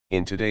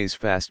In today's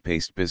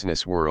fast-paced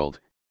business world,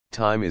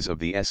 time is of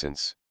the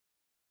essence.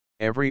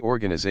 Every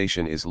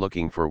organization is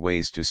looking for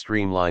ways to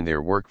streamline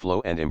their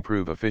workflow and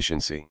improve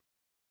efficiency.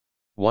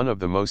 One of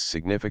the most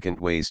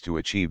significant ways to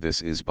achieve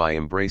this is by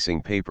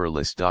embracing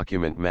paperless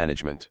document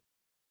management.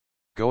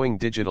 Going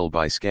digital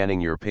by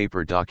scanning your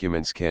paper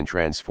documents can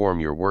transform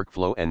your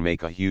workflow and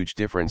make a huge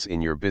difference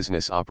in your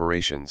business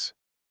operations.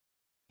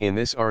 In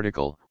this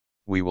article,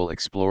 we will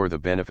explore the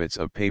benefits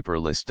of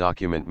paperless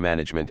document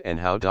management and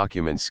how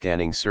document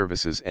scanning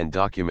services and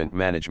document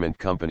management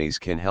companies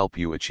can help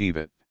you achieve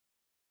it.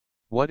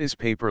 What is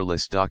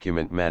paperless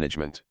document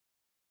management?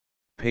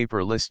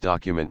 Paperless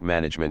document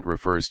management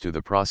refers to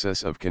the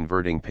process of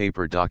converting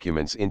paper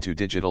documents into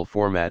digital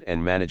format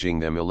and managing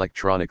them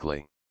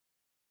electronically.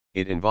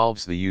 It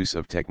involves the use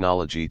of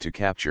technology to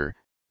capture,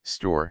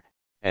 store,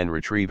 and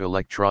retrieve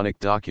electronic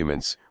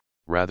documents,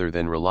 rather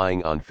than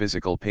relying on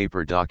physical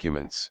paper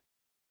documents.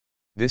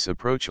 This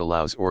approach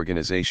allows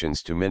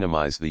organizations to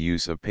minimize the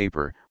use of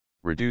paper,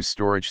 reduce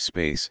storage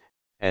space,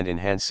 and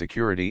enhance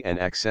security and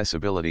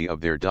accessibility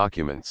of their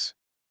documents.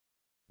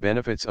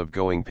 Benefits of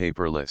going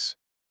paperless: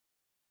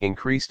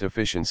 increased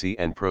efficiency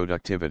and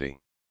productivity.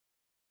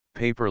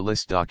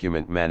 Paperless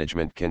document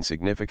management can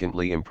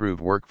significantly improve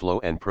workflow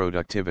and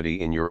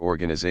productivity in your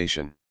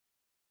organization.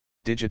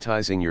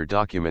 Digitizing your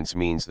documents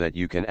means that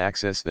you can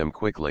access them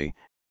quickly,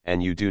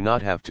 and you do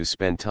not have to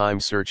spend time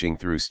searching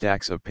through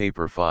stacks of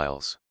paper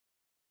files.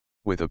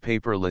 With a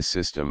paperless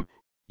system,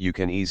 you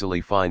can easily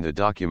find the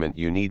document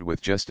you need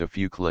with just a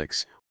few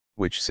clicks,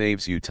 which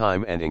saves you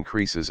time and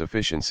increases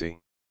efficiency.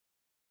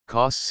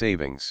 Cost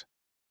savings.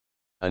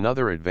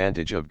 Another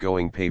advantage of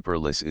going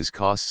paperless is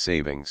cost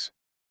savings.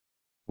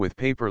 With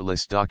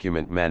paperless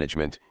document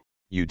management,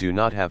 you do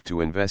not have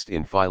to invest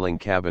in filing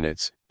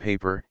cabinets,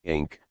 paper,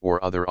 ink,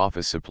 or other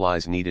office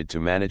supplies needed to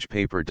manage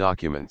paper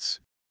documents.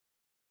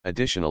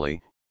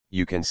 Additionally,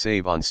 you can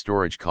save on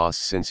storage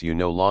costs since you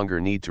no longer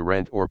need to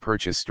rent or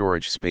purchase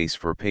storage space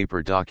for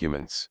paper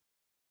documents.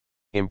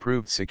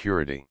 Improved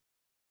security.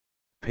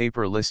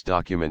 Paperless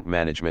document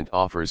management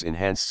offers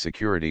enhanced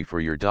security for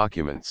your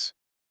documents.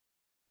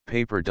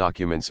 Paper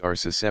documents are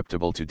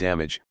susceptible to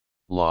damage,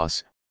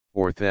 loss,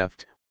 or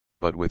theft,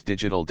 but with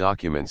digital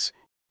documents,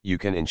 you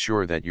can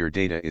ensure that your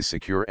data is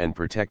secure and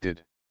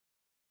protected.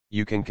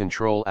 You can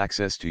control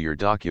access to your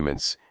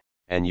documents,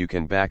 and you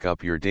can back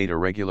up your data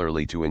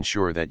regularly to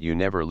ensure that you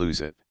never lose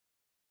it.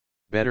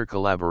 Better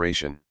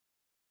collaboration.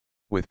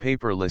 With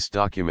paperless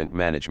document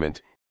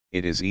management,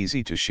 it is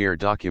easy to share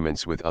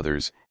documents with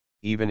others,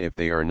 even if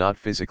they are not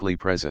physically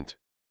present.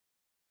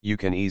 You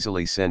can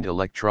easily send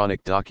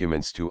electronic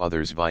documents to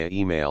others via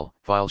email,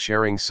 file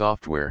sharing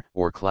software,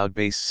 or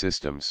cloud-based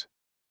systems.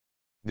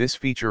 This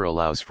feature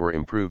allows for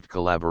improved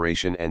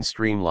collaboration and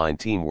streamlined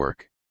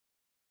teamwork.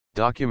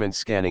 Document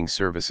scanning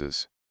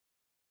services.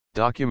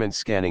 Document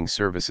scanning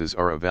services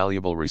are a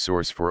valuable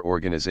resource for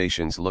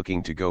organizations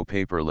looking to go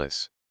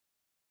paperless.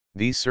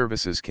 These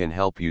services can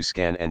help you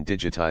scan and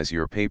digitize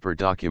your paper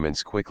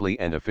documents quickly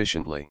and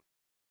efficiently.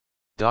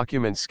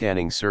 Document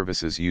scanning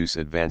services use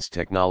advanced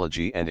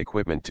technology and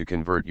equipment to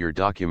convert your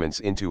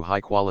documents into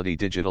high-quality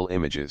digital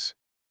images.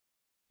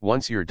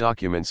 Once your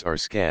documents are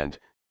scanned,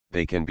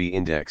 they can be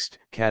indexed,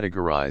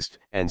 categorized,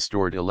 and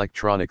stored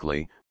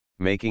electronically,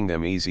 making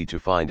them easy to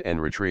find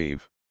and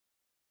retrieve.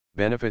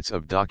 Benefits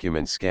of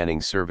document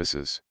scanning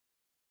services.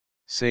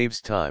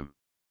 Saves time.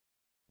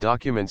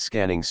 Document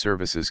scanning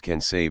services can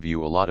save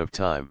you a lot of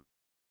time.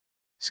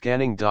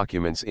 Scanning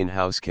documents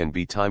in-house can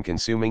be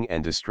time-consuming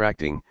and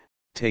distracting,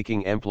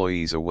 taking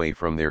employees away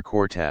from their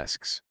core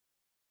tasks.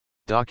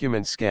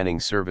 Document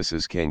scanning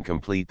services can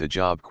complete the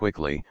job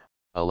quickly,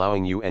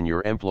 allowing you and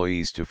your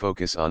employees to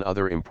focus on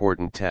other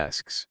important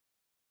tasks.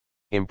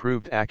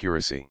 Improved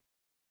accuracy.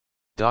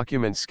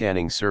 Document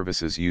scanning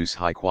services use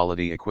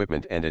high-quality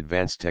equipment and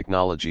advanced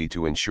technology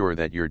to ensure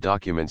that your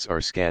documents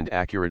are scanned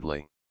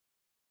accurately.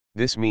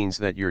 This means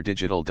that your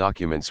digital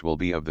documents will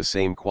be of the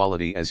same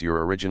quality as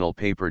your original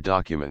paper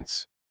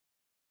documents.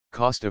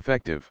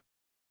 Cost-effective.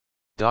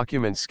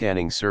 Document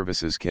scanning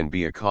services can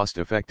be a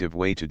cost-effective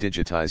way to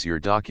digitize your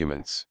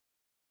documents.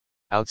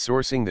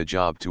 Outsourcing the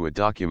job to a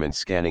document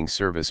scanning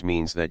service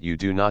means that you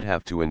do not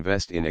have to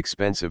invest in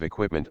expensive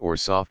equipment or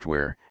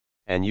software,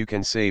 and you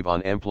can save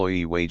on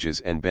employee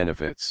wages and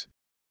benefits.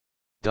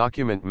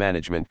 Document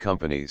management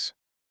companies.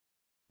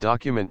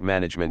 Document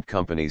management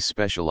companies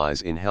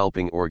specialize in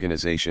helping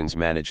organizations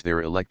manage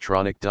their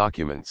electronic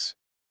documents.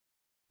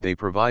 They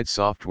provide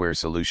software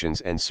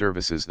solutions and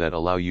services that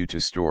allow you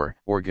to store,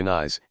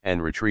 organize,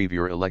 and retrieve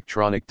your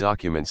electronic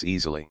documents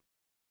easily.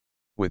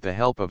 With the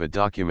help of a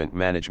document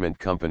management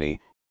company,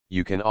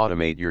 you can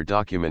automate your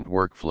document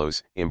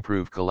workflows,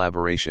 improve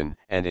collaboration,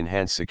 and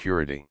enhance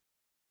security.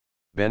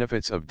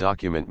 Benefits of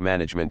document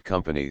management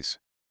companies.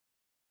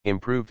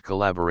 Improved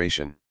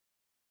collaboration.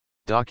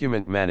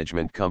 Document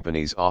management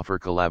companies offer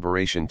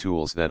collaboration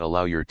tools that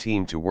allow your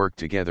team to work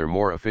together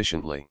more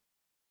efficiently.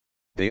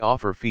 They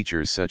offer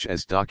features such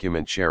as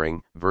document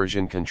sharing,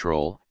 version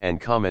control,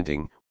 and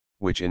commenting,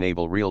 which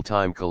enable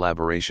real-time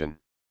collaboration.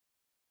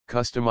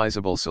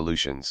 Customizable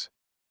solutions.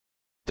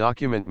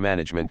 Document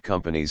management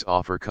companies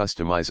offer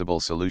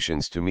customizable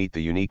solutions to meet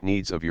the unique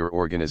needs of your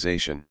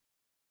organization.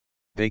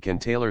 They can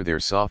tailor their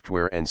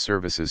software and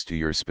services to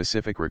your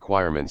specific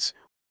requirements,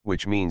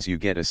 which means you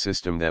get a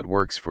system that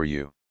works for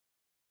you.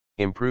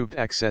 Improved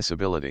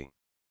accessibility.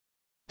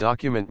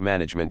 Document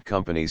management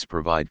companies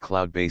provide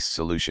cloud-based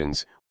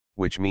solutions,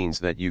 which means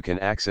that you can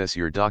access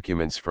your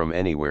documents from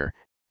anywhere,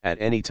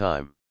 at any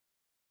time.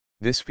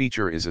 This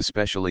feature is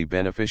especially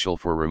beneficial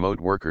for remote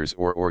workers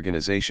or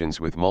organizations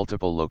with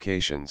multiple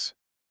locations.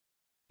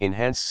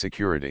 Enhanced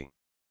security.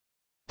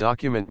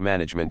 Document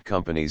management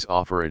companies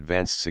offer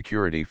advanced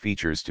security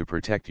features to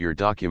protect your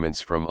documents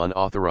from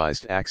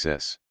unauthorized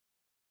access.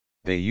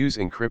 They use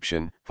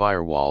encryption,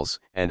 firewalls,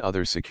 and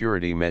other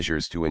security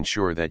measures to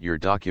ensure that your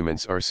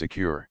documents are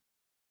secure.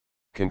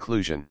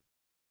 Conclusion.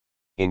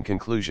 In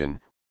conclusion,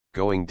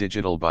 going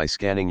digital by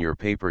scanning your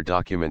paper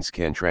documents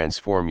can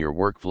transform your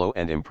workflow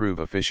and improve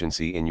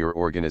efficiency in your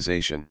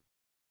organization.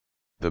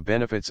 The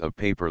benefits of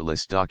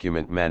paperless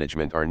document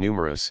management are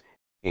numerous,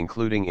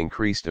 including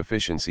increased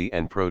efficiency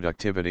and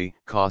productivity,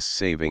 cost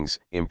savings,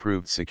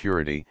 improved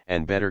security,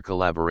 and better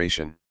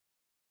collaboration.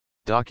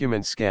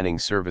 Document scanning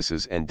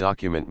services and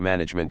document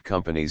management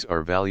companies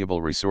are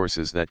valuable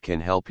resources that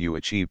can help you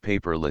achieve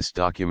paperless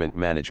document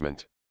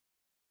management.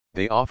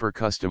 They offer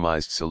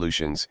customized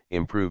solutions,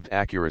 improved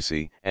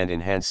accuracy, and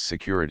enhanced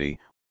security,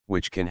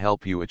 which can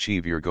help you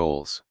achieve your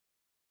goals.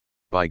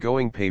 By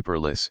going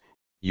paperless,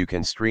 you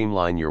can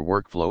streamline your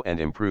workflow and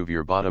improve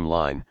your bottom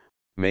line,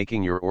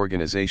 making your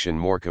organization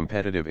more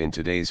competitive in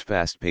today's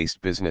fast-paced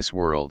business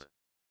world.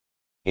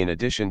 In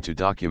addition to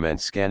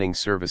document scanning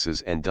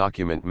services and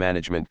document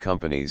management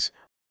companies,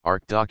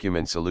 ARC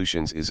Document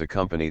Solutions is a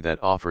company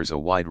that offers a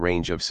wide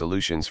range of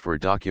solutions for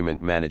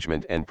document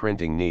management and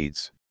printing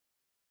needs.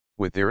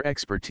 With their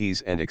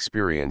expertise and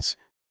experience,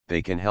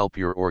 they can help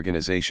your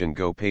organization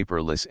go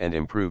paperless and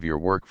improve your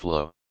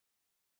workflow.